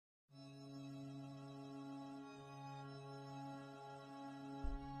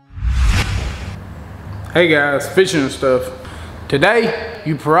Hey guys, Fishin N Stuff. Today,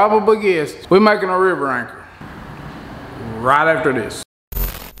 you probably guessed, we're making a river anchor. Right after this.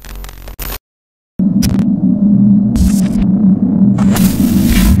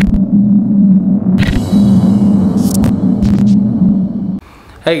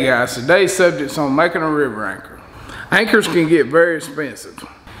 Hey guys, today's subject's on making a river anchor. Anchors can get very expensive.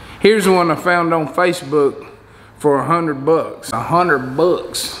 Here's one I found on Facebook for $100.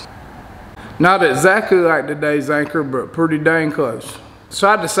 $100. Not exactly like today's anchor, but pretty dang close. So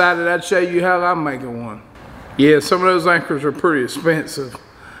I decided I'd show you how I'm making one. Yeah, some of those anchors are pretty expensive.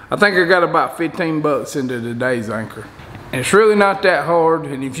 I think I got about 15 bucks into today's anchor. And it's really not that hard,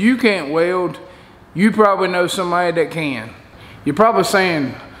 and if you can't weld, you probably know somebody that can. You're probably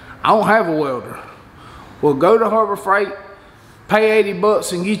saying, I don't have a welder. Well, go to Harbor Freight, pay 80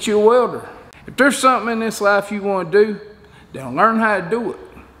 bucks and get you a welder. If there's something in this life you want to do, then learn how to do it.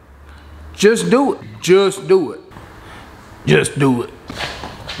 Just do it. Just do it. Just do it.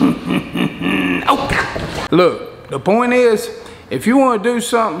 Oh. Look, the point is, if you want to do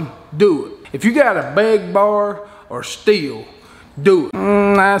something, do it. If you got a beg, bar, or steal, do it.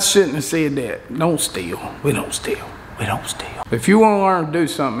 I shouldn't have said that. Don't steal. We don't steal. We don't steal. If you want to learn to do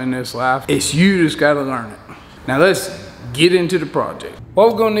something in this life, it's you just got to learn it. Now let's get into the project.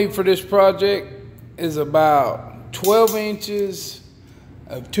 What we're going to need for this project is about 12 inches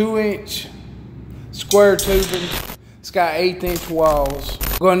of 2-inch square tubing. It's got 1/8-inch walls.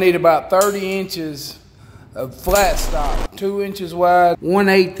 We're gonna need about 30 inches of flat stock, 2 inches wide,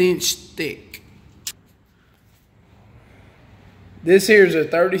 1/8-inch thick. This here is a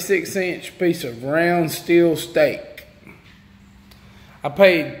 36-inch piece of round steel stake. I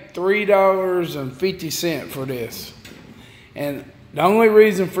paid $3.50 for this. And the only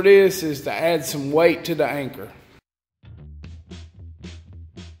reason for this is to add some weight to the anchor.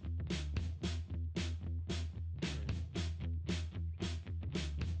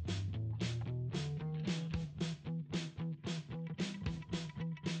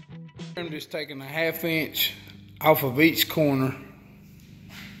 I'm just taking a 1/2 inch off of each corner.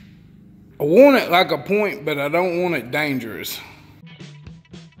 I want it like a point, but I don't want it dangerous.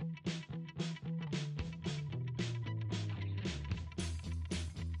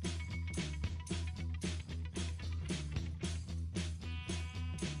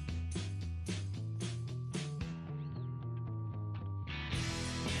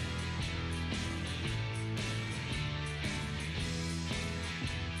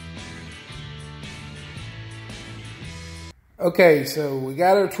 Okay, so we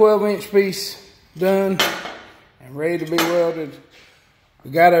got our 12-inch piece done and ready to be welded. We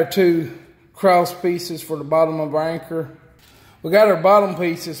got our 2 cross pieces for the bottom of our anchor. We got our bottom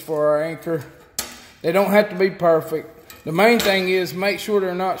pieces for our anchor. They don't have to be perfect. The main thing is make sure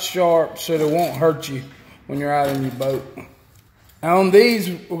they're not sharp so they won't hurt you when you're out in your boat. Now on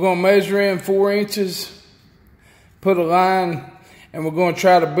these, we're going to measure in 4 inches, put a line, and we're going to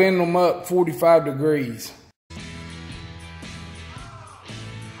try to bend them up 45 degrees.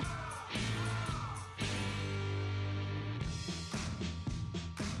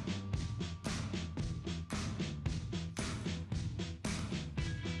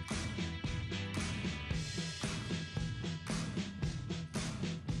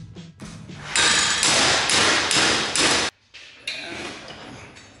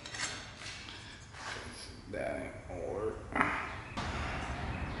 That ain't gonna work.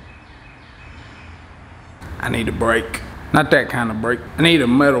 I need a brake. Not that kind of brake. I need a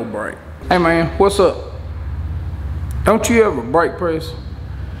metal brake. Hey man, what's up? Don't you have a brake press?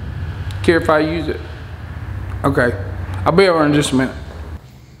 Care if I use it? Okay, I'll be over in just a minute.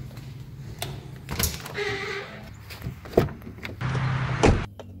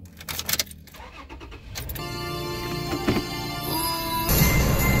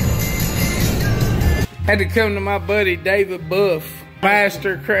 Had to come to my buddy David Buff,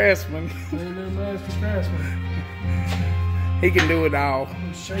 master craftsman. Master craftsman. He can do it all.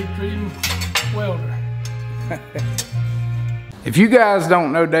 Shape treating welder. If you guys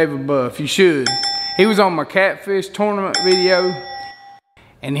don't know David Buff, you should. He was on my catfish tournament video,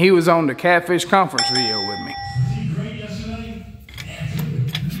 and he was on the catfish conference video with me.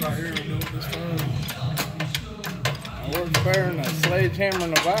 It's right here, we're doing this phone. I worked better than a sledgehammer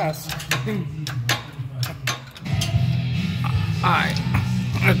and a vice. Alright,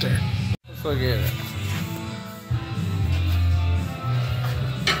 right there. Let's look at it.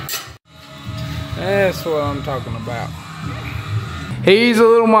 That's what I'm talking about. He's a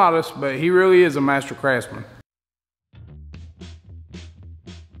little modest, but he really is a master craftsman.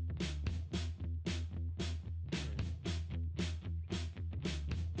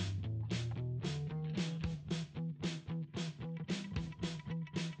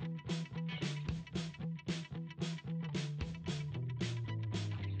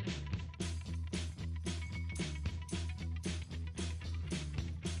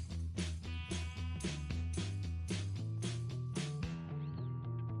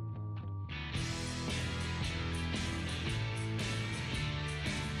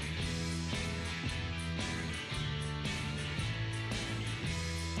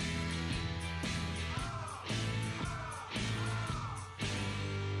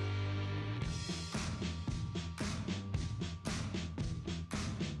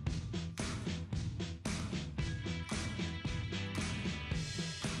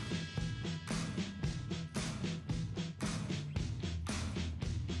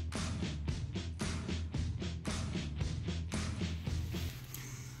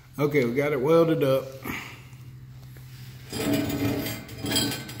 Okay, we got it welded up.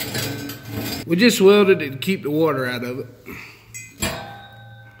 We just welded it to keep the water out of it.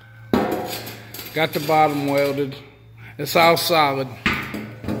 Got the bottom welded. It's all solid.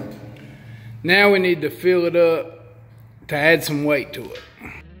 Now we need to fill it up to add some weight to it.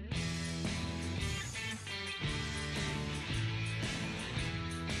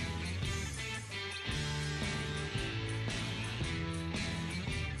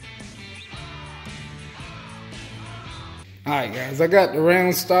 Alright guys, I got the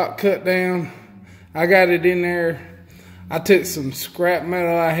round stock cut down. I got it in there. I took some scrap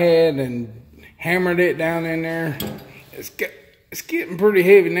metal I had and hammered it down in there. It's getting pretty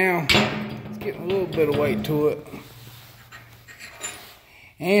heavy now. It's getting a little bit of weight to it.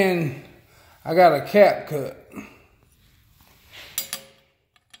 And I got a cap cut.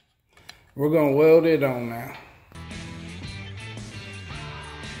 We're gonna weld it on now.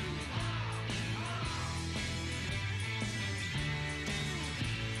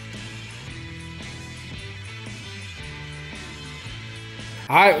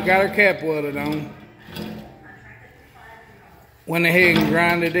 Alright, we got our cap welded on. Went ahead and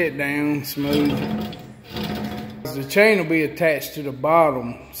grinded it down smooth. The chain will be attached to the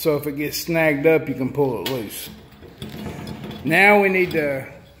bottom, so if it gets snagged up, you can pull it loose. Now we need to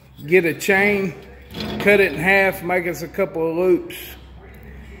get a chain, cut it in half, make us a couple of loops,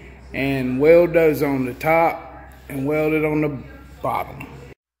 and weld those on the top and weld it on the bottom.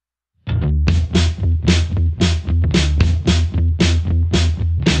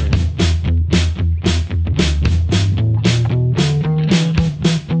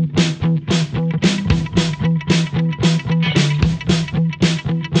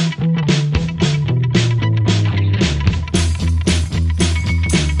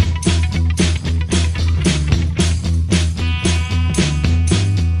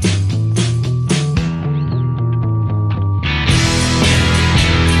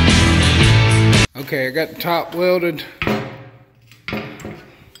 Okay, I got the top welded,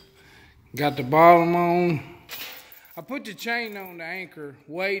 got the bottom on. I put the chain on the anchor,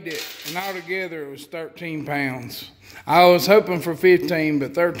 weighed it, and altogether it was 13 pounds. I was hoping for 15,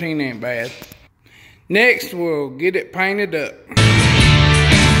 but 13 ain't bad. Next, we'll get it painted up.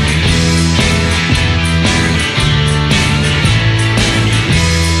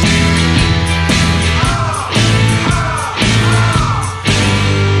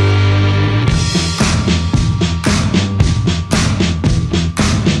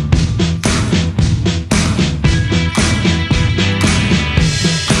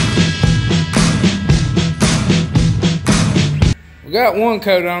 We got one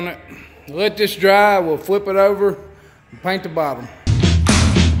coat on it. Let this dry, we'll flip it over and paint the bottom.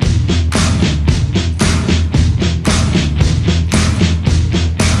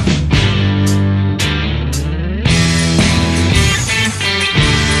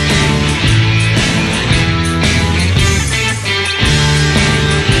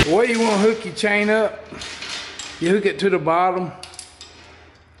 The way you want to hook your chain up, you hook it to the bottom.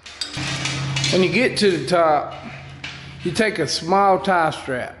 When you get to the top, you take a small tie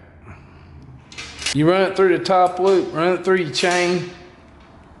strap. You run it through the top loop, run it through your chain.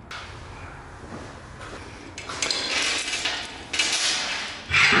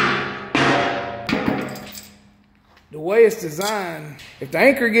 The way it's designed, if the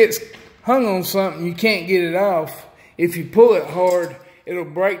anchor gets hung on something, you can't get it off. If you pull it hard, it'll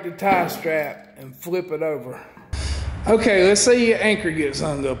break the tie strap and flip it over. Okay, let's say your anchor gets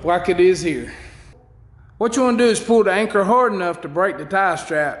hung up like it is here. What you want to do is pull the anchor hard enough to break the tie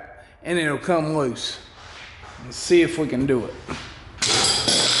strap and it'll come loose. Let's see if we can do it.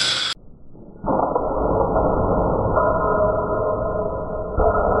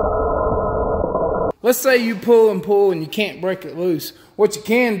 Let's say you pull and you can't break it loose. What you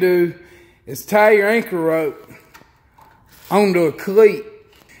can do is tie your anchor rope onto a cleat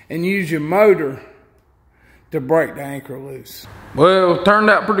and use your motor to break the anchor loose. Well, it turned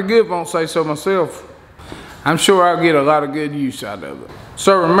out pretty good if I don't say so myself. I'm sure I'll get a lot of good use out of it.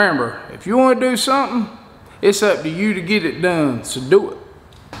 So remember, if you want to do something, it's up to you to get it done, so do it.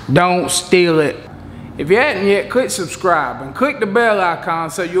 Don't steal it. If you hadn't yet, click subscribe and click the bell icon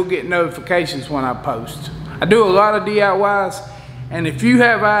so you'll get notifications when I post. I do a lot of DIYs, and if you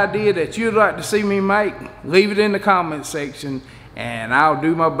have an idea that you'd like to see me make, leave it in the comment section and I'll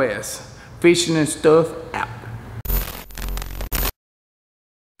do my best. Fishin N Stuff out.